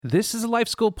This is a Life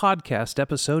School Podcast,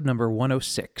 episode number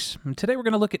 106. And today we're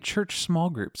going to look at church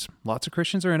small groups. Lots of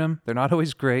Christians are in them. They're not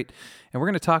always great. And we're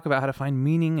going to talk about how to find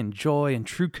meaning and joy and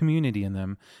true community in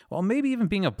them, while maybe even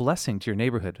being a blessing to your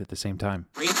neighborhood at the same time.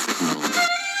 No,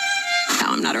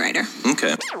 I'm not a writer.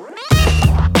 Okay.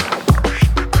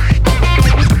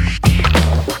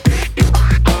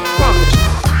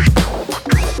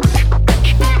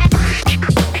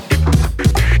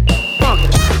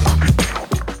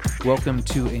 Welcome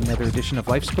to another edition of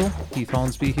Life School. Keith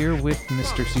Hollinsby here with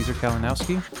Mr. Caesar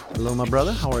Kalinowski. Hello, my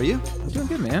brother. How are you? I'm doing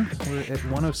good, man. We're at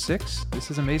 106. This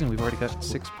is amazing. We've already got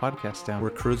 6 podcasts down. We're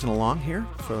cruising along here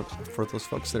for those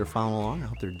folks that are following along. I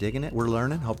hope they're digging it. We're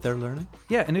learning. Hope they're learning.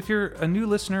 Yeah, and if you're a new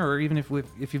listener, or even if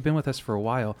you've been with us for a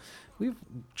while, we've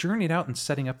journeyed out in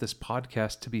setting up this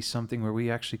podcast to be something where we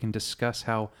actually can discuss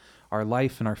how our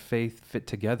life and our faith fit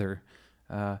together.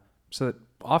 So that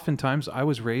oftentimes I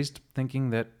was raised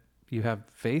thinking that you have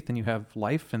faith and you have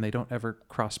life and they don't ever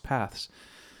cross paths.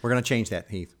 We're going to change that,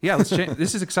 Heath. Yeah, let's change.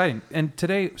 This is exciting. And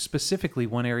today, specifically,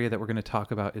 one area that we're going to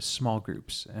talk about is small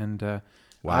groups. And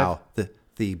wow,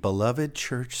 the beloved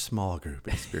church small group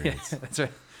experience. Yeah, that's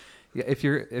right. Yeah,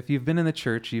 if you've been in the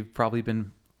church, you've probably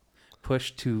been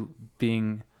pushed to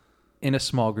being in a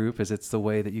small group, as it's the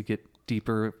way that you get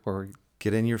deeper or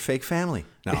get in your fake family.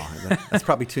 No, that's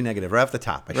probably too negative. Right off the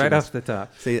top. Right off the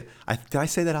top. See, did I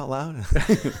say that out loud?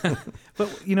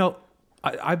 But, you know,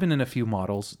 I've been in a few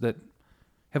models that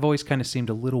have always kind of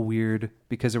seemed a little weird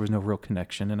because there was no real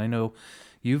connection. And I know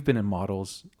you've been in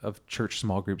models of church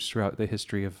small groups throughout the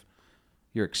history of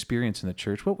your experience in the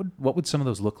church. What would some of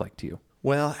those look like to you?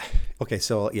 Well, okay,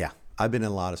 so yeah, I've been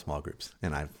in a lot of small groups,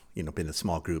 and I've been in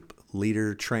small group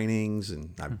leader trainings,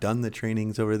 and I've done the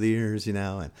trainings over the years,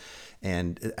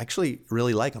 and actually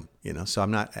really like them, So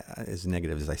I'm not as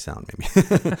negative as I sound,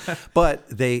 maybe, but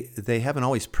they haven't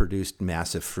always produced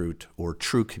massive fruit or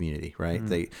true community, right?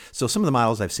 So some of the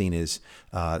models I've seen is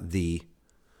the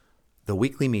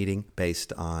weekly meeting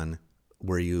based on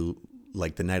where you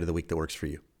like the night of the week that works for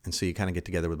you, and so you kind of get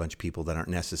together with a bunch of people that aren't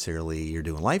necessarily you're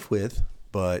doing life with,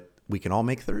 but we can all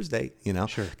make Thursday,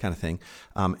 Sure. kind of thing.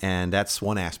 And that's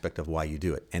one aspect of why you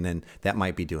do it. And then that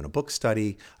might be doing a book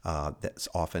study.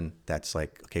 That's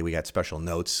like, okay, we got special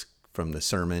notes from the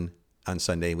sermon on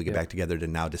Sunday. We get back together to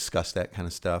now discuss that kind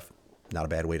of stuff. Not a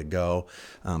bad way to go.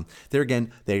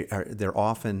 They're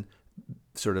often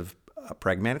sort of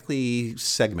pragmatically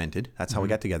segmented. That's how we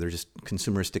got together, just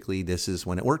consumeristically. This is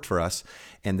when it worked for us.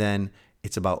 And then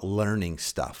it's about learning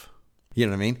stuff. You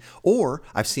know what I mean? Or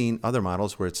I've seen other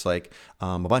models where it's like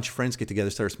a bunch of friends get together,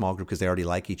 start a small group because they already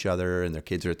like each other and their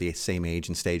kids are at the same age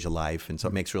and stage of life. And so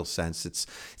it makes real sense. It's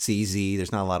easy.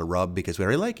 There's not a lot of rub because we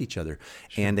already like each other.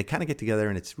 Sure. And they kind of get together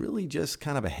and it's really just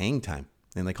kind of a hang time.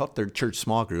 And they call it their church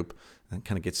small group. And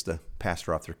kind of gets the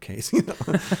pastor off their case,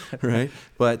 right?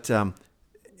 But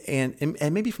and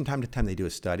maybe from time to time they do a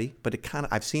study, but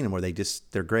I've seen them where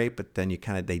they're great, but then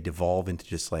they devolve into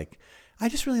just like, I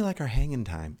just really like our hanging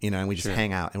time, and we just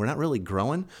hang out, and we're not really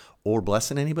growing or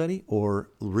blessing anybody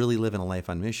or really living a life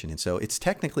on mission. And so it's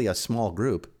technically a small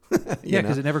group. Yeah,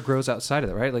 because it never grows outside of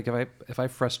that, right? Like if I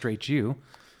frustrate you,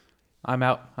 I'm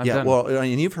out. I'm yeah, done. Well,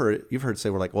 and you've heard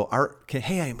say we're like, well,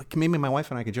 maybe my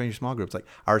wife and I could join your small group. It's like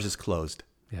ours is closed.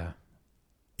 Yeah.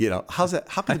 How's that?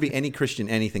 How could there be any Christian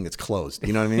anything that's closed?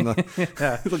 You know what I mean?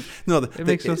 Yeah. It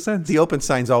makes no sense. The open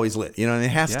sign's always lit. And it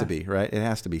has to be, right? It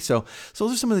has to be. So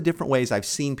those are some of the different ways I've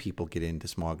seen people get into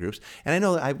small groups. And I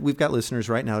know we've got listeners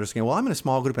right now that are saying, well, I'm in a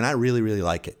small group and I really, really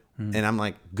like it. And I'm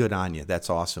like, good on you.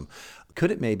 That's awesome. Could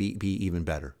it maybe be even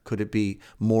better? Could it be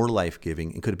more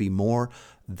life-giving? And could it be more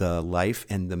the life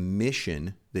and the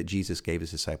mission that Jesus gave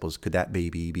his disciples? Could that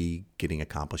maybe be getting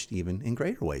accomplished even in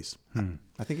greater ways?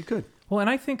 I think it could. Well, and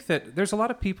I think that there's a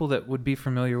lot of people that would be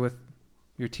familiar with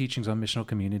your teachings on missional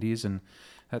communities, and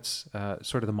that's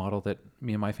sort of the model that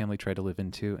me and my family try to live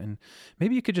into. And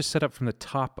maybe you could just set up from the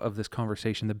top of this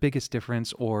conversation the biggest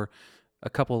difference or a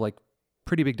couple like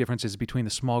pretty big differences between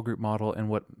the small group model and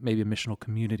what maybe a missional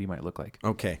community might look like.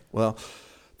 Okay, well,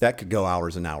 that could go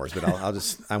hours and hours, but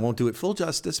I won't do it full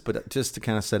justice, but just to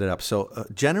kind of set it up. So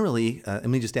generally, let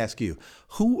me just ask you,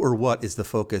 who or what is the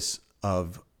focus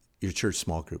of your church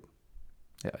small group?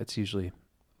 Yeah, it's usually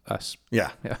us.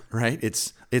 Yeah. Right?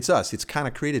 It's us. It's kind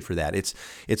of created for that. It's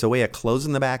a way of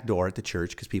closing the back door at the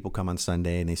church because people come on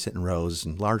Sunday and they sit in rows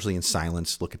and largely in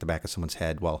silence look at the back of someone's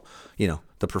head while,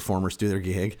 the performers do their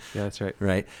gig. Yeah, that's right.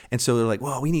 Right? And so they're like,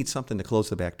 well, we need something to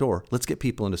close the back door. Let's get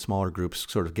people into smaller groups,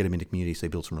 sort of get them into community so they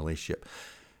build some relationship.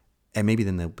 And maybe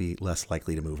then they'll be less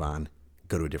likely to move on,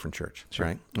 go to a different church. Sure.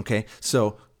 Right? Okay.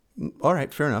 So, all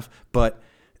right, fair enough. But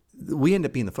we end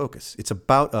up being the focus. It's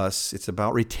about us. It's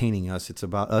about retaining us. It's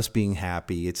about us being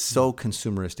happy. It's so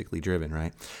consumeristically driven,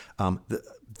 right?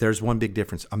 There's one big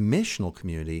difference. A missional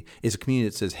community is a community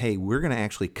that says, hey, we're going to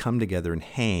actually come together and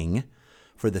hang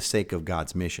for the sake of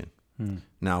God's mission.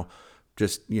 Now,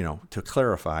 just, to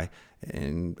clarify,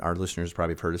 and our listeners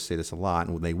probably have heard us say this a lot,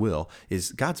 and they will,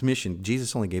 is God's mission.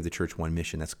 Jesus only gave the church one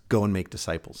mission. That's go and make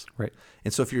disciples. Right.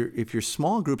 And so if your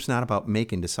small group's not about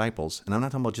making disciples, and I'm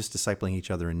not talking about just discipling each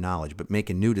other in knowledge, but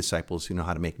making new disciples who know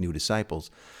how to make new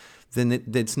disciples, then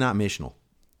it's not missional.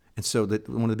 And so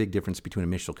one of the big differences between a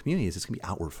missional community is it's going to be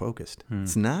outward focused.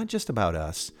 It's not just about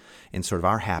us and sort of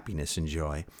our happiness and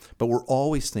joy, but we're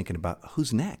always thinking about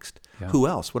who's next, who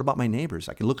else, what about my neighbors?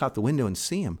 I can look out the window and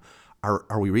see them.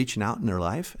 Are we reaching out in their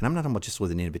life? And I'm not talking about just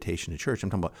with an invitation to church. I'm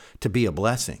talking about to be a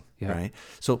blessing, right?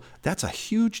 So that's a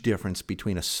huge difference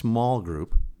between a small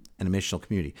group and a missional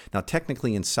community. Now,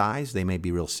 technically in size, they may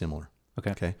be real similar.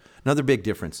 Okay. Another big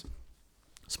difference.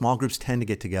 Small groups tend to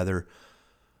get together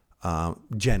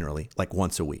generally like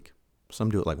once a week. Some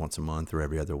do it like once a month or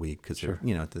every other week because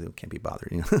they can't be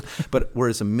bothered. But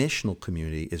whereas a missional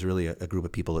community is really a group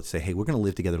of people that say, hey, we're going to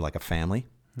live together like a family.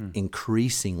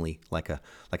 Increasingly like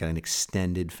an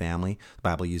extended family. The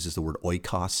Bible uses the word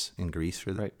oikos in Greek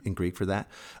for that.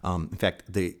 In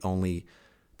fact,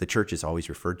 the church is always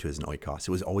referred to as an oikos.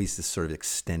 It was always this sort of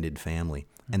extended family,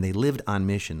 and they lived on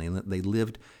mission. They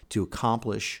lived to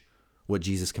accomplish what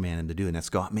Jesus commanded them to do, and that's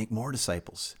go out and make more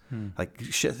disciples. Like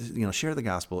share the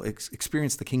gospel,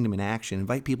 experience the kingdom in action,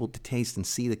 invite people to taste and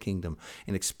see the kingdom,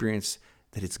 and experience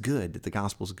that it's good, that the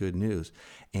gospel is good news,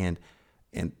 and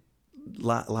a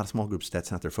lot of small groups,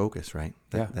 that's not their focus, right?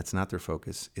 That's not their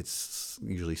focus. It's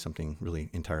usually something really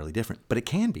entirely different, but it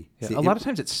can be. Yeah. See, a lot of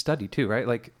times it's study too, right?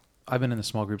 Like I've been in the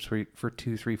small groups for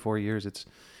 2, 3, 4 years.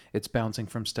 It's bouncing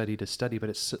from study to study, but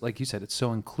it's like you said, it's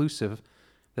so inclusive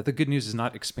that the good news is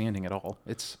not expanding at all.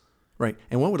 It's right.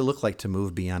 And what would it look like to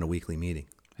move beyond a weekly meeting?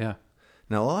 Yeah.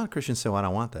 Now, a lot of Christians say, well, I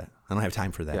don't want that. I don't have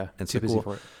time for that. Yeah, and too busy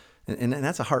for it. And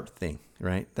that's a heart thing,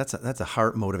 right? That's a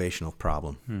heart motivational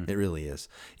problem. It really is.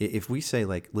 If we say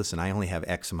like, listen, I only have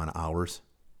X amount of hours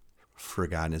for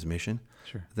God and his mission,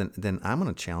 then I'm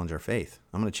going to challenge our faith.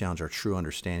 I'm going to challenge our true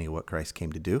understanding of what Christ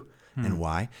came to do and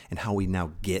why and how we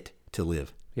now get to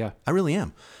live. Yeah, I really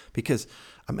am, because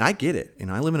I get it.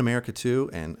 I live in America too,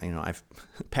 and I've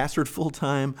pastored full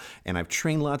time, and I've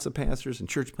trained lots of pastors and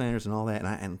church planners and all that,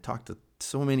 and talked to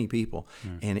so many people,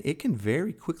 and it can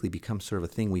very quickly become sort of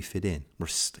a thing we fit in. We're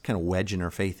kind of wedging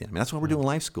our faith in. That's what we're doing in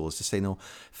life school, is to say, no,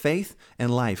 faith and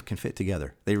life can fit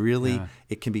together. They really,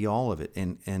 it can be all of it,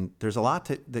 and there's a lot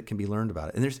that can be learned about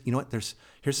it. And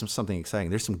here's something exciting.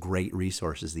 There's some great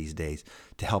resources these days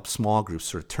to help small groups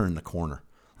sort of turn the corner.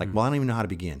 Like, well, I don't even know how to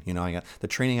begin. I got the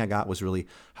training I got was really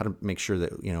how to make sure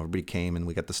that, everybody came and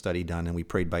we got the study done and we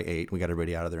prayed by 8. We got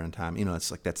everybody out of there on time. It's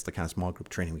like, that's the kind of small group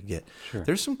training we get. Sure.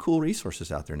 There's some cool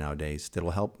resources out there nowadays that will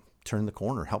help turn the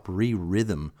corner, help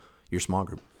re-rhythm your small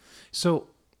group. So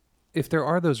if there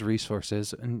are those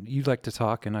resources, and you like to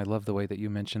talk, and I love the way that you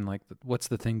mentioned, like, what's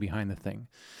the thing behind the thing?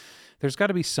 There's got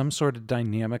to be some sort of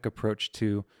dynamic approach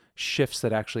to shifts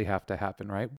that actually have to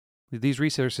happen, right? These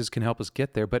resources can help us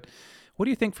get there, but what do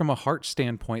you think from a heart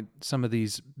standpoint some of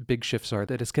these big shifts are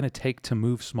that it's going to take to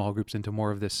move small groups into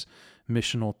more of this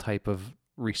missional type of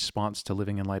response to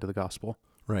living in light of the gospel?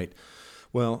 Right.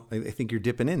 Well, I think you're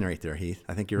dipping in right there, Heath.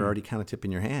 I think you're already kind of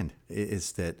tipping your hand,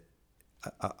 is that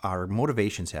our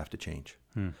motivations have to change.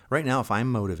 Right now, if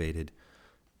I'm motivated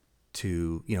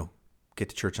to, get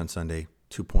to church on Sunday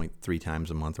 2.3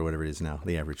 times a month or whatever it is now,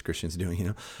 the average Christian's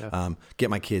doing, get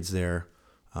my kids there,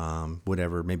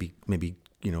 whatever, maybe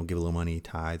give a little money,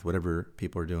 tithe, whatever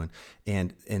people are doing,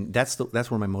 and that's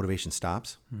where my motivation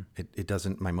stops. It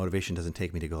doesn't. My motivation doesn't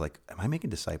take me to go like, am I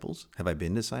making disciples? Have I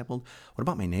been discipled? What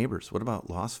about my neighbors? What about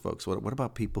lost folks? What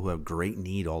about people who have great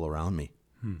need all around me?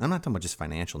 I'm not talking about just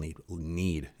financial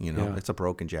need. It's a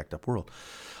broken, jacked up world.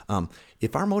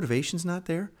 If our motivation's not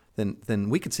there, then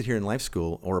we could sit here in life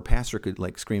school, or a pastor could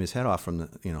like scream his head off from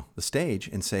the stage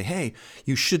and say, hey,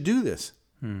 you should do this.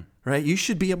 Right? You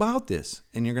should be about this.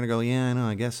 And you're going to go, yeah, I know,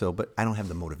 I guess so, but I don't have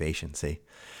the motivation, see?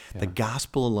 Yeah. The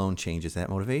gospel alone changes that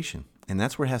motivation. And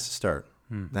that's where it has to start.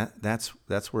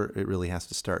 That's where it really has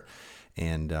to start.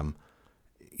 And,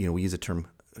 we use a term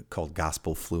called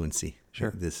gospel fluency.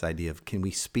 Sure. This idea of, can we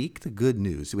speak the good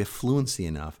news? Do we have fluency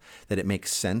enough that it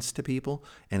makes sense to people?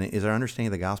 And is our understanding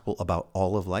of the gospel about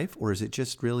all of life, or is it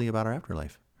just really about our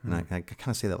afterlife? And I kind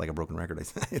of say that like a broken record, I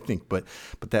think, but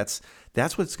that's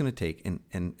what it's going to take,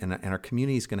 and our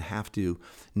community is going to have to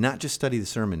not just study the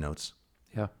sermon notes.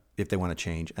 Yeah, if they want to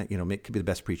change. It could be the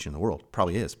best preacher in the world,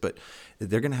 probably is, but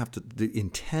they're going to have to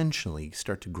intentionally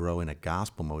start to grow in a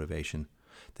gospel motivation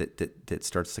that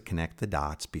starts to connect the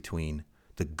dots between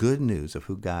the good news of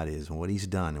who God is and what he's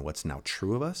done and what's now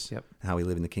true of us and how we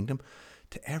live in the kingdom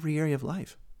to every area of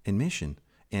life and mission.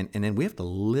 And then we have to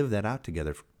live that out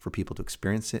together for people to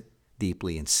experience it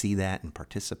deeply and see that and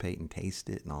participate and taste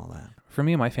it and all that. For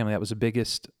me and my family, that was the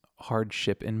biggest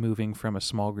hardship in moving from a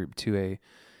small group to a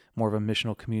more of a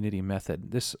missional community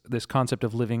method. This concept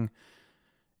of living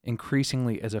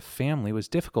increasingly as a family was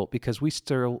difficult because we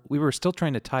were still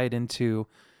trying to tie it into,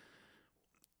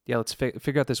 let's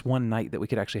figure out this one night that we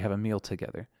could actually have a meal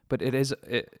together. But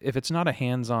if it's not a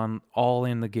hands-on, all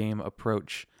in the game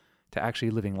approach to actually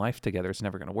living life together, it's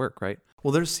never going to work, right?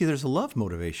 Well, there's a love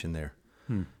motivation there.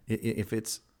 If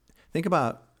it's think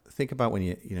about when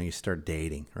you start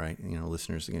dating, right?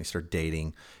 Listeners, you start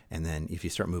dating, and then if you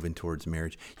start moving towards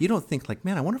marriage, you don't think like,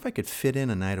 man, I wonder if I could fit in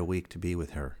a night a week to be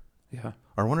with her. Yeah.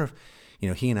 Or I wonder if,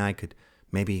 he and I could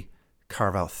maybe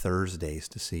carve out Thursdays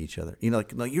to see each other.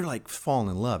 Like you're like falling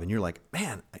in love, and you're like,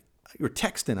 man, you're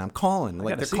texting, I'm calling,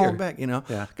 like they're calling back,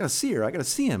 I gotta see her, I gotta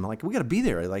see him, like we gotta be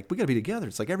there, like we gotta be together.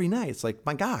 It's like every night, it's like,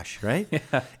 my gosh, right?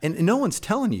 Yeah. And no one's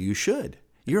telling you should.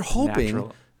 You're hoping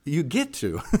Natural. You get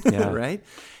to, right?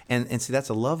 And see, that's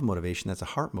a love motivation, that's a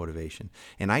heart motivation.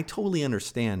 And I totally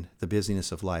understand the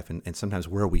busyness of life and sometimes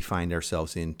where we find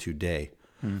ourselves in today.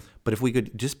 But if we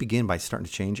could just begin by starting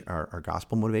to change our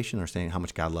gospel motivation, understanding how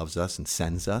much God loves us and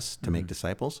sends us to make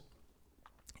disciples,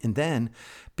 and then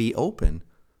be open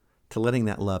to letting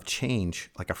that love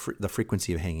change, like the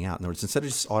frequency of hanging out. In other words, instead of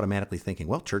just automatically thinking,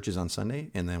 well, church is on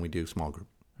Sunday, and then we do small group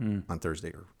on Thursday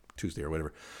or Tuesday or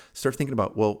whatever, start thinking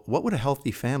about, well, what would a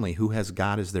healthy family who has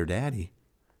God as their daddy,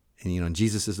 and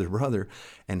Jesus is their brother,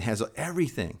 and has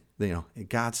everything,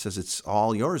 God says it's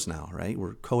all yours now, right?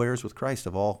 We're co-heirs with Christ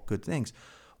of all good things.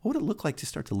 What would it look like to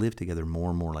start to live together more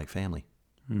and more like family?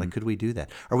 Like, could we do that?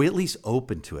 Are we at least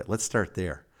open to it? Let's start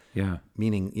there. Yeah.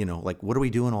 Meaning, like, what are we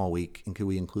doing all week? And could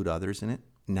we include others in it?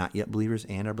 Not yet believers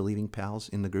and our believing pals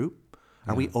in the group?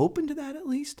 Are we open to that at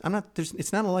least?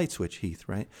 It's not a light switch, Heath,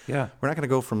 right? Yeah. We're not going to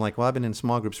go from like, well, I've been in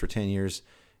small groups for 10 years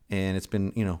and it's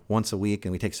been, once a week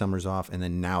and we take summers off, and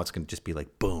then now it's going to just be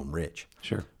like, boom, rich.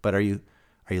 Sure. But are you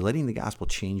letting the gospel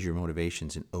change your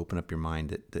motivations and open up your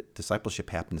mind that discipleship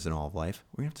happens in all of life?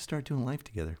 We're going to have to start doing life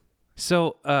together.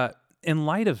 So in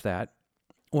light of that,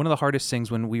 one of the hardest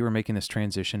things when we were making this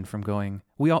transition from going,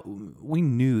 we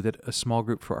knew that a small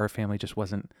group for our family just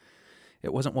wasn't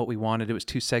what we wanted. It was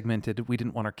too segmented. We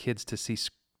didn't want our kids to see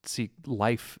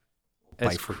life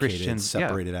as Christians,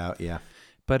 separated out. Yeah.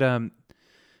 But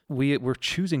we're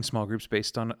choosing small groups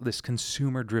based on this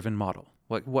consumer-driven model.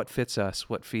 Like, what fits us?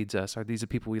 What feeds us? Are these the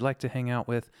people we like to hang out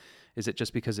with? Is it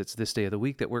just because it's this day of the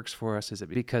week that works for us? Is it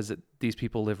because these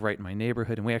people live right in my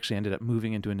neighborhood? And we actually ended up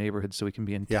moving into a neighborhood so we can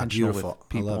be intentional with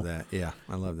people. I love that. Yeah,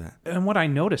 I love that. And what I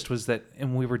noticed was that,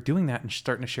 and we were doing that and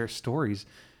starting to share stories,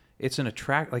 it's an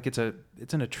attractive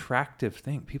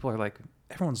thing. People are like,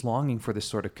 everyone's longing for this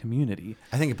sort of community.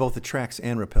 I think it both attracts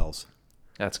and repels.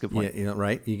 That's a good point. Yeah,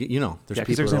 right? There's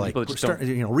people who are like,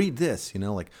 read this,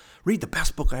 like, read the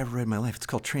best book I ever read in my life. It's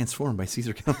called Transformed by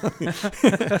Caesar Calhoun.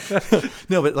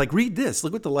 No, but like, read this.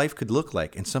 Look what the life could look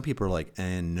like. And some people are like,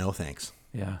 and no thanks.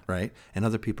 Yeah. Right? And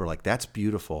other people are like, that's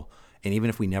beautiful. And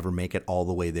even if we never make it all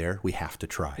the way there, we have to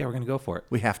try. Yeah, we're going to go for it.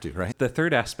 We have to, right? The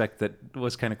third aspect that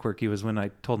was kind of quirky was when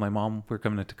I told my mom we're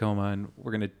coming to Tacoma and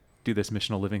we're going to do this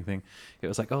missional living thing. It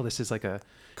was like, oh, this is like a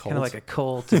kind of like a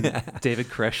cult, and David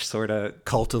Koresh sort of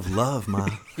cult of love, Ma.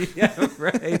 Yeah,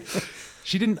 right.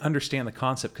 She didn't understand the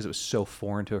concept because it was so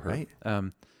foreign to her. Right.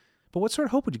 But what sort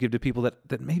of hope would you give to people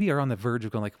that maybe are on the verge of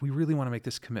going like, we really want to make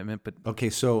this commitment, but okay,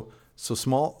 so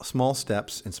small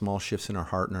steps and small shifts in our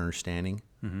heart and our understanding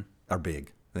are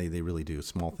big. They really do.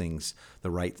 Small things,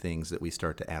 the right things that we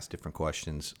start to ask different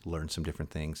questions, learn some different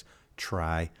things,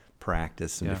 try,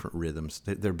 practice some different rhythms.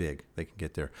 They're big. They can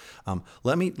get there.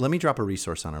 Let me drop a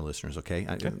resource on our listeners, okay?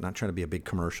 I'm not trying to be a big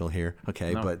commercial here,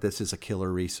 okay? No. But this is a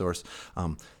killer resource.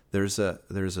 There's an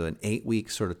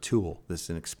 8-week sort of tool. This is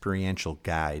an experiential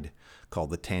guide called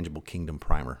the Tangible Kingdom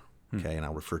Primer. Okay, and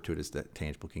I'll refer to it as the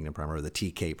Tangible Kingdom Primer or the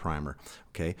TK Primer.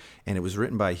 Okay, and it was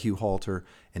written by Hugh Halter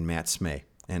and Matt Smay.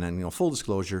 And full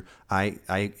disclosure, I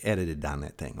edited on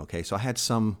that thing. Okay, so I had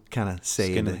some kind of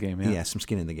say in the game. Yeah, some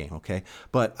skin in the game. Okay,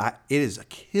 but it is a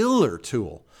killer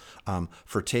tool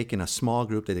for taking a small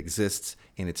group that exists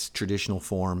in its traditional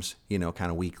forms. Kind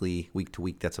of weekly, week to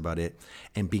week. That's about it,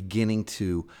 and beginning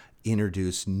to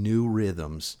introduce new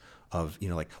rhythms of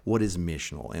like what is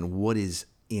missional and what is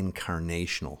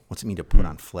incarnational? What's it mean to put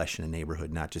on flesh in a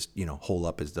neighborhood, not just, hole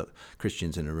up as the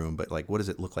Christians in a room, but like, what does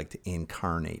it look like to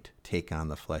incarnate, take on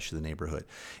the flesh of the neighborhood?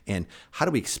 And how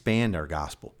do we expand our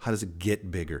gospel? How does it get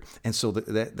bigger? And so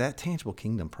that Tangible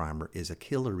Kingdom Primer is a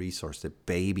killer resource that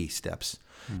baby steps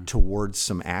towards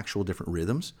some actual different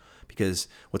rhythms. Because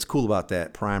what's cool about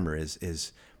that primer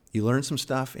is you learn some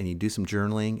stuff and you do some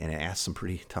journaling and it asks some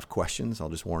pretty tough questions. I'll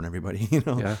just warn everybody,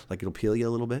 like it'll peel you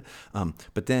a little bit.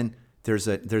 But then there's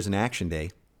an action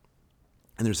day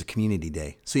and there's a community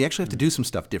day. So you actually have to do some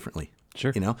stuff differently.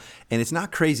 Sure. And it's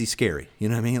not crazy scary. You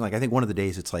know what I mean? Like I think one of the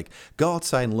days it's like, go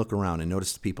outside and look around and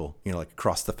notice the people, like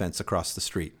across the fence, across the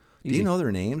street. Easy. Do you know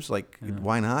their names? Like,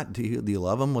 why not? Do you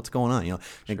love them? What's going on?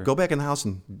 And go back in the house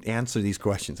and answer these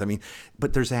questions. I mean,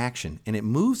 but there's action, and it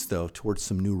moves though towards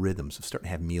some new rhythms of starting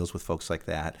to have meals with folks like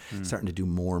that, starting to do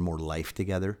more and more life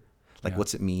together. Like,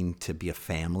 what's it mean to be a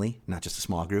family, not just a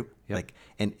small group? Yep. Like,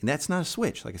 and that's not a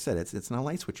switch. Like I said, it's not a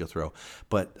light switch you'll throw.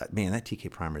 But man, that TK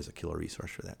Primer is a killer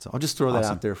resource for that. So I'll just throw that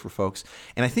out there for folks.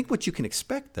 And I think what you can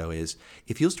expect though is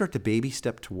if you'll start to baby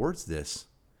step towards this,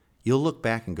 you'll look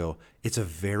back and go, it's a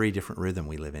very different rhythm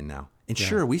we live in now. And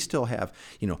sure, we still have,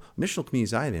 missional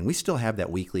communities I live in, we still have that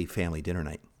weekly family dinner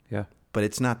night. Yeah. But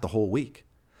it's not the whole week.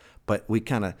 But we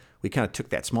kind of took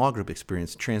that small group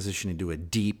experience, transitioned into a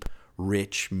deep,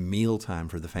 rich meal time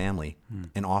for the family,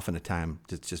 and often a time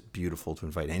that's just beautiful to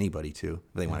invite anybody to.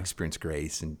 They want to experience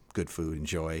grace and good food and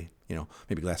joy,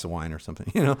 maybe a glass of wine or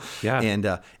something, Yeah.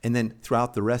 And then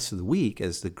throughout the rest of the week,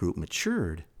 as the group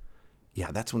matured,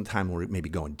 that's one time we're maybe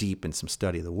going deep in some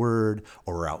study of the Word,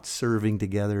 or we're out serving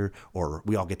together, or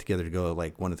we all get together to go to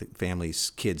like one of the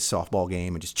family's kids' softball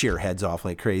game and just cheer heads off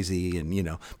like crazy,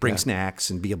 and bring snacks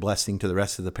and be a blessing to the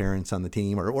rest of the parents on the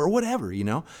team, or whatever,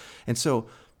 And so,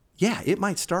 it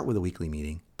might start with a weekly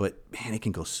meeting, but man, it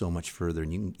can go so much further,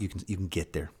 and you can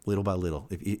get there little by little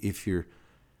if you're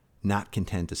not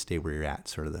content to stay where you're at,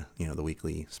 sort of the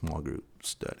weekly small group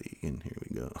study, and here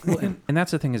we go. Well, and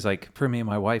that's the thing is, like, for me and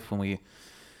my wife, when we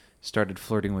started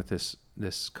flirting with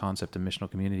this concept of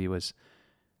missional community, was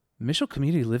missional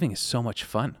community living is so much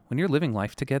fun. When you're living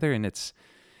life together, and it's,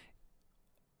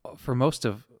 for most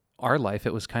of our life,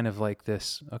 it was kind of like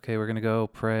this, okay, we're going to go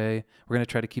pray. We're going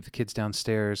to try to keep the kids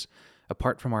downstairs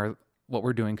apart from what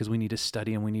we're doing because we need to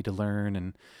study and we need to learn.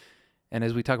 And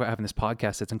as we talk about having this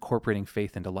podcast that's incorporating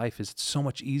faith into life, it's so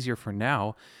much easier for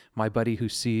now, my buddy who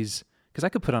sees, because I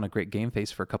could put on a great game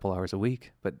face for a couple hours a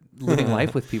week, but living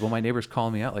life with people, my neighbors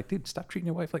calling me out like, dude, stop treating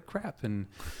your wife like crap. And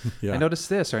I noticed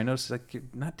this, or I noticed like you're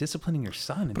not disciplining your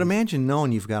son. But imagine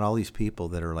knowing you've got all these people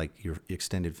that are like your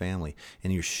extended family,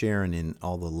 and you're sharing in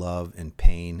all the love and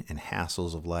pain and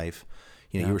hassles of life.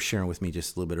 You were sharing with me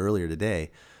just a little bit earlier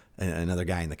today, another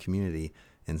guy in the community,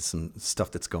 and some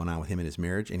stuff that's going on with him in his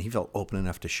marriage, and he felt open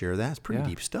enough to share that. It's pretty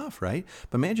deep stuff, right?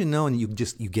 But imagine knowing you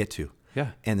get to.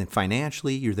 Yeah. And then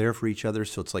financially, you're there for each other.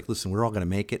 So it's like, listen, we're all going to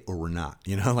make it or we're not.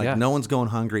 No one's going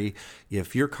hungry.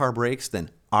 If your car breaks, then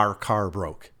our car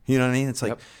broke. You know what I mean? It's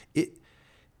like,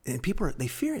 and people, they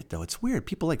fear it though. It's weird.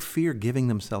 People like fear giving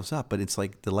themselves up, but it's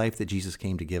like the life that Jesus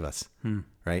came to give us,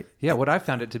 right? Yeah, what I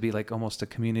found it to be like almost a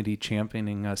community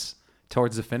championing us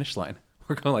towards the finish line.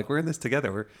 We're going like, we're in this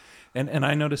together. And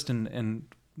I noticed in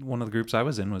one of the groups I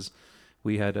was in was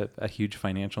we had a huge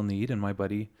financial need, and my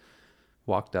buddy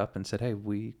walked up and said, hey,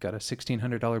 we got a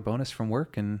 $1,600 bonus from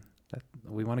work, and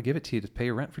we want to give it to you to pay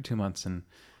your rent for 2 months. And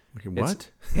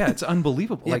what? It's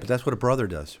unbelievable. But that's what a brother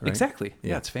does, right? Exactly.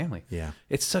 Yeah, it's family. Yeah.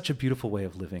 It's such a beautiful way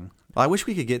of living. Well, I wish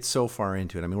we could get so far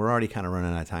into it. I mean, we're already kind of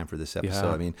running out of time for this episode.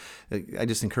 Yeah. I mean, I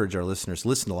just encourage our listeners to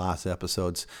listen to lots of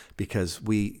episodes because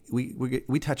we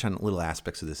touch on little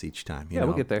aspects of this each time.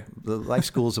 We'll get there. The Life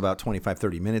School is about 25,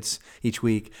 30 minutes each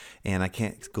week, and I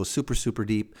can't go super, super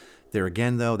deep. There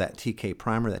again, though, that TK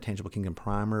Primer, that Tangible Kingdom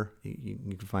Primer,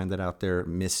 you can find that out there,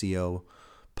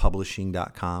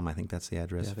 missiopublishing.com. I think that's the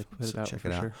address. Yeah, they put it out check for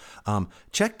it out. Sure.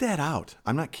 Check that out.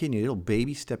 I'm not kidding you. It'll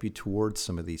baby step you towards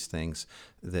some of these things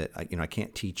that I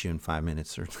can't teach you in 5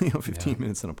 minutes or 15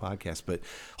 minutes on a podcast. But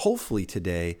hopefully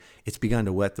today it's begun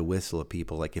to wet the whistle of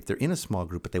people. Like if they're in a small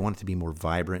group, but they want it to be more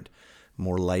vibrant,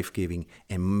 more life-giving,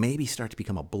 and maybe start to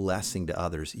become a blessing to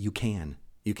others, you can.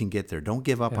 You can get there. Don't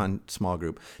give up on small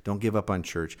group. Don't give up on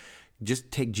church.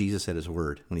 Just take Jesus at his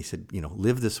word when he said,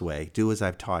 live this way, do as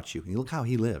I've taught you. And look how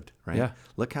he lived, right? Yeah.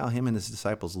 Look how him and his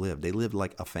disciples lived. They lived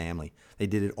like a family. They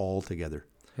did it all together.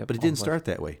 Yep, but it didn't start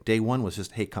that way. Day one was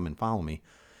just, hey, come and follow me.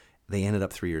 They ended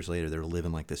up 3 years later, they were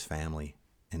living like this family,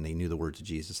 and they knew the words of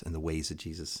Jesus and the ways of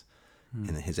Jesus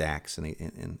and his acts,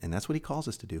 and that's what he calls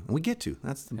us to do. And we get to.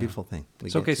 That's the beautiful thing.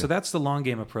 So that's the long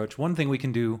game approach. One thing we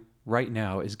can do right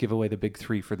now is give away the big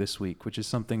 3 for this week, which is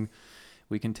something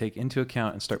we can take into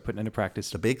account and start putting into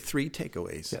practice. The big 3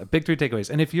 takeaways. Yeah, big 3 takeaways.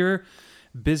 And if you're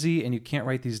busy and you can't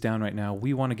write these down right now,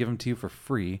 we want to give them to you for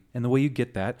free. And the way you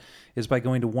get that is by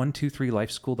going to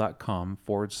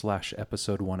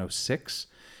 123lifeschool.com/episode 106,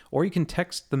 or you can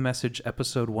text the message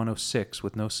episode 106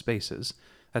 with no spaces.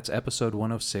 That's episode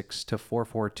 106 to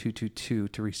 44222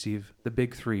 to receive the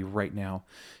big 3 right now.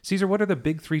 Caesar, what are the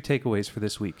big 3 takeaways for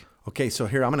this week? Okay, so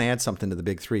here, I'm going to add something to the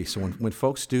big 3. So when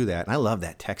folks do that, and I love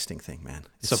that texting thing, man.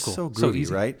 It's so cool. So groovy, So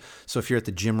easy. right? So if you're at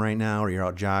the gym right now or you're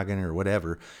out jogging or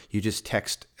whatever, you just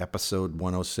text episode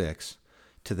 106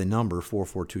 to the number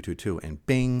 44222 and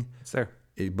bing. It's there.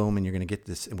 Boom, and you're going to get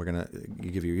this, and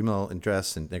you give your email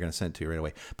address, and they're going to send it to you right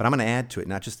away. But I'm going to add to it,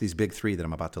 not just these big 3 that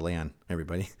I'm about to lay on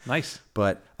everybody. Nice.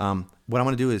 But what I'm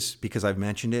going to do is, because I've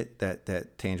mentioned it,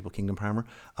 that Tangible Kingdom Primer,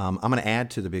 I'm going to add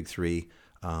to the big 3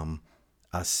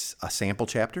 a sample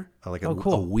chapter, like a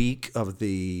week of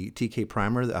the TK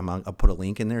Primer. I'll put a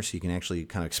link in there so you can actually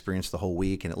kind of experience the whole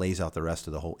week, and it lays out the rest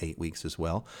of the whole 8 weeks as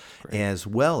well. Great. As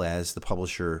well as the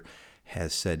publisher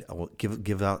has said, oh,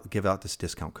 give out this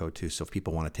discount code too. So if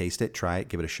people want to taste it, try it,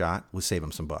 give it a shot, we'll save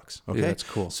them some bucks. Okay, yeah, that's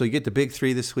cool. So you get the big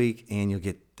 3 this week, and you'll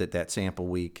get that sample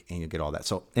week, and you'll get all that.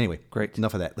 So anyway, great.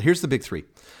 Enough of that. Here's the big 3.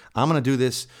 I'm going to do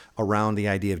this around the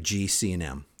idea of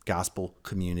GC&M, Gospel,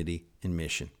 Community, and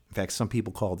Mission. In fact, some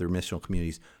people call their missional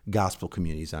communities gospel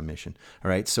communities on mission.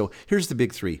 All right, so here's the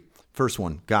big 3. First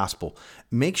one, gospel.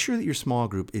 Make sure that your small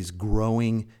group is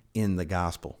growing in the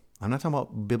gospel. I'm not talking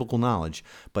about biblical knowledge,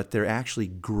 but they're actually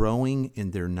growing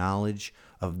in their knowledge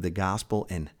of the gospel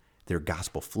and their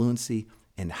gospel fluency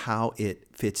and how it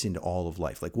fits into all of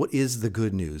life. Like, what is the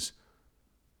good news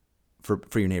for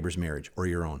your neighbor's marriage or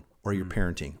your own or your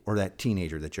parenting or that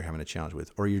teenager that you're having a challenge with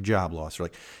or your job loss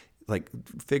or like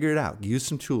figure it out. Use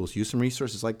some tools, use some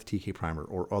resources like the TK Primer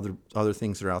or other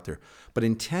things that are out there. But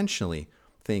intentionally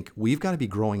think we've got to be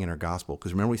growing in our gospel,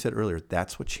 because remember we said earlier,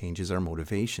 that's what changes our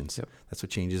motivations. Yep. That's what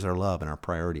changes our love and our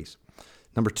priorities.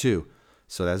 Number 2,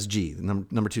 so that's G.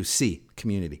 Number 2, C,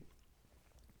 community.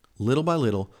 Little by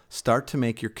little, start to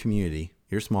make your community,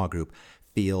 your small group,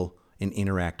 feel and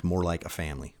interact more like a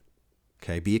family.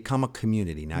 Okay, become a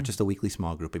community, not just a weekly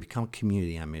small group, but become a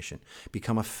community on mission.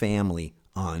 Become a family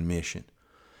on mission.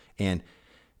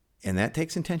 And that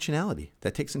takes intentionality.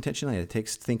 That takes intentionality. It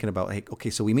takes thinking about, hey,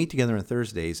 okay, so we meet together on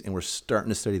Thursdays and we're starting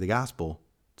to study the gospel.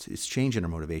 It's changing our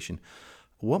motivation.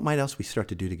 What might else we start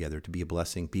to do together to be a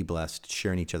blessing, be blessed,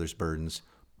 sharing each other's burdens,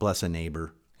 bless a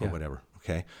neighbor or whatever,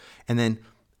 okay? And then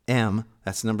M,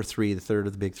 that's number 3, the third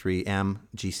of the big 3, M,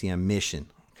 GCM,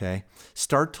 mission, okay?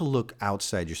 Start to look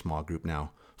outside your small group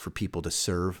now for people to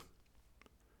serve,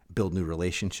 build new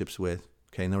relationships with.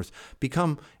 Okay, in other words,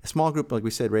 become a small group, like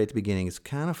we said right at the beginning, it's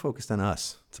kind of focused on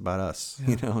us. It's about us,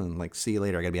 and like, see you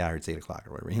later, I got to be out here at 8 o'clock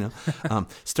or whatever,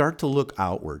 Start to look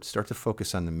outward. Start to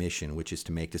focus on the mission, which is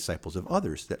to make disciples of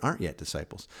others that aren't yet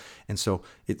disciples. And so,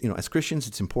 as Christians,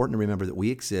 it's important to remember that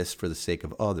we exist for the sake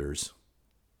of others.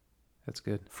 That's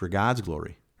good. For God's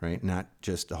glory, right? Not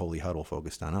just a holy huddle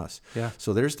focused on us. Yeah.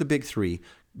 So there's the big 3,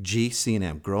 G, C, and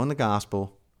M. Grow in the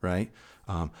gospel, right?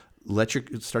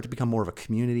 Start to become more of a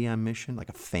community on mission, like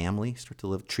a family. Start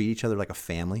to treat each other like a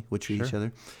family would treat each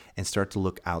other, and start to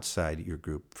look outside your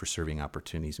group for serving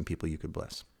opportunities and people you could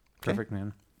bless. Okay? Perfect,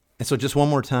 man. And so just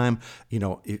one more time, if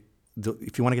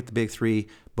you want to get the big 3,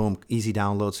 boom, easy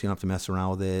download, so you don't have to mess around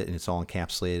with it, and it's all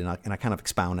encapsulated, and I kind of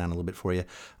expound on it a little bit for you,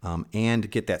 and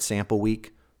get that sample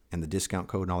week and the discount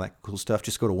code and all that cool stuff.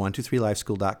 Just go to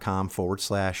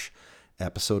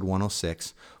 123lifeschool.com/episode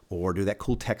 106. Or do that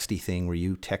cool texty thing where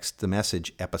you text the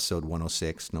message episode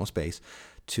 106, no space,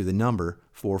 to the number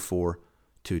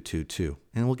 44222.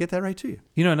 And we'll get that right to you.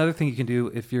 Another thing you can do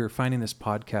if you're finding this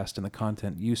podcast and the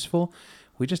content useful,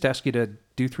 we just ask you to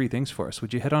do 3 things for us.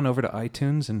 Would you head on over to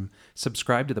iTunes and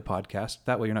subscribe to the podcast?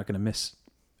 That way you're not going to miss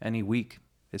any week.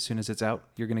 As soon as it's out,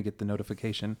 you're going to get the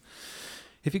notification.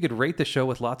 If you could rate the show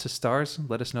with lots of stars,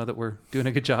 let us know that we're doing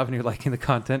a good job and you're liking the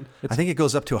content. I think it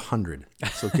goes up to 100.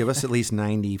 So give us at least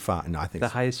 95. No, I think the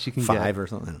highest you can 5 get. Or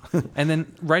something. And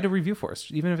then write a review for us.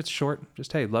 Even if it's short,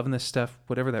 just, hey, loving this stuff,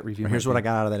 whatever that review Here's what I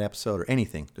got out of that episode or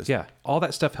anything. All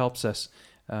that stuff helps us.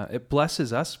 It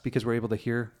blesses us because we're able to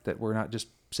hear that we're not just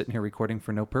sitting here recording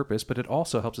for no purpose, but it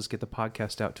also helps us get the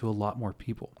podcast out to a lot more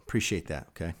people. Appreciate that,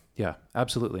 okay? Yeah,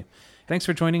 absolutely. Thanks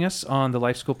for joining us on the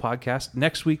Life School Podcast.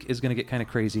 Next week is going to get kind of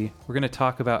crazy. We're going to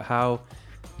talk about how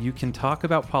you can talk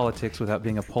about politics without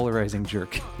being a polarizing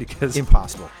jerk, because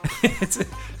Impossible. it's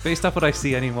based off what I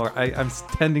see anymore. I'm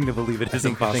tending to believe it is I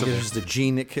impossible. think there's the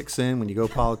gene that kicks in when you go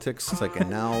politics. It's like, and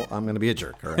now I'm going to be a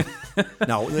jerk. All right.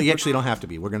 No, you actually don't have to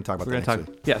be. We're going to talk about that next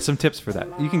week. Yeah, some tips for that.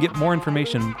 You can get more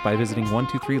information by visiting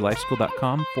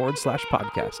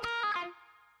 123lifeschool.com/podcast.